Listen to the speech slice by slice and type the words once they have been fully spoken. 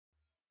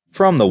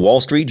From the Wall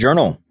Street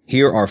Journal,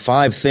 here are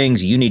 5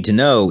 things you need to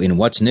know in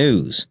What's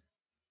News.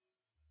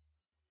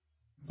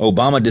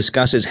 Obama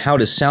discusses how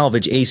to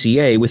salvage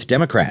ACA with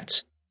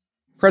Democrats.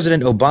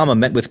 President Obama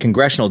met with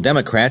congressional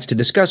Democrats to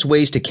discuss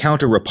ways to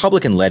counter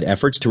Republican-led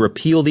efforts to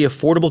repeal the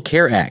Affordable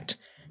Care Act,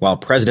 while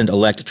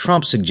President-elect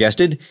Trump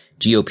suggested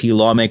GOP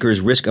lawmakers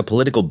risk a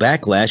political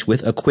backlash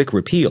with a quick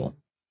repeal.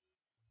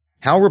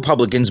 How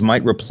Republicans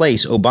might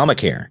replace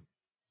Obamacare.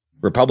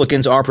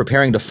 Republicans are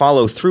preparing to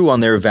follow through on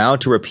their vow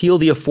to repeal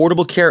the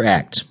Affordable Care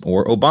Act,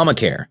 or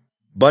Obamacare,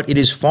 but it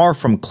is far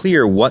from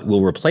clear what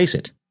will replace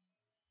it.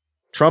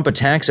 Trump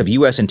attacks of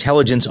U.S.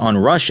 intelligence on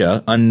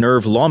Russia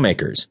unnerve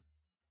lawmakers.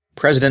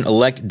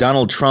 President-elect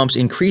Donald Trump's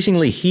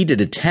increasingly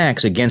heated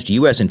attacks against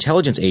U.S.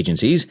 intelligence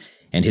agencies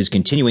and his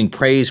continuing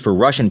praise for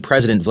Russian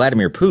President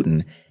Vladimir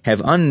Putin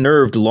have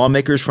unnerved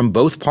lawmakers from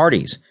both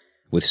parties,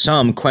 with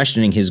some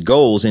questioning his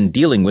goals in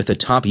dealing with a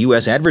top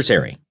U.S.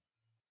 adversary.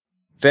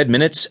 Fed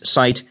minutes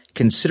cite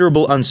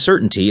considerable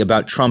uncertainty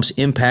about Trump's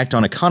impact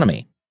on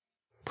economy.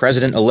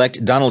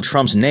 President-elect Donald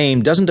Trump's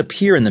name doesn't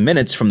appear in the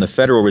minutes from the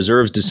Federal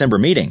Reserve's December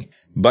meeting,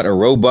 but a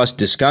robust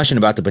discussion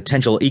about the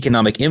potential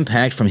economic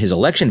impact from his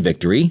election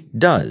victory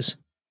does.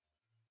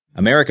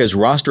 America's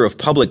roster of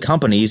public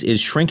companies is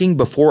shrinking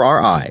before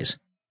our eyes.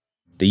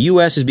 The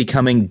U.S. is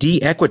becoming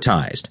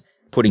de-equitized,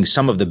 putting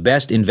some of the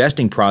best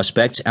investing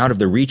prospects out of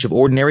the reach of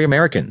ordinary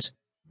Americans.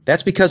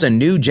 That's because a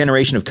new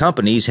generation of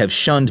companies have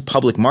shunned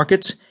public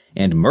markets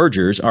and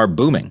mergers are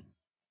booming.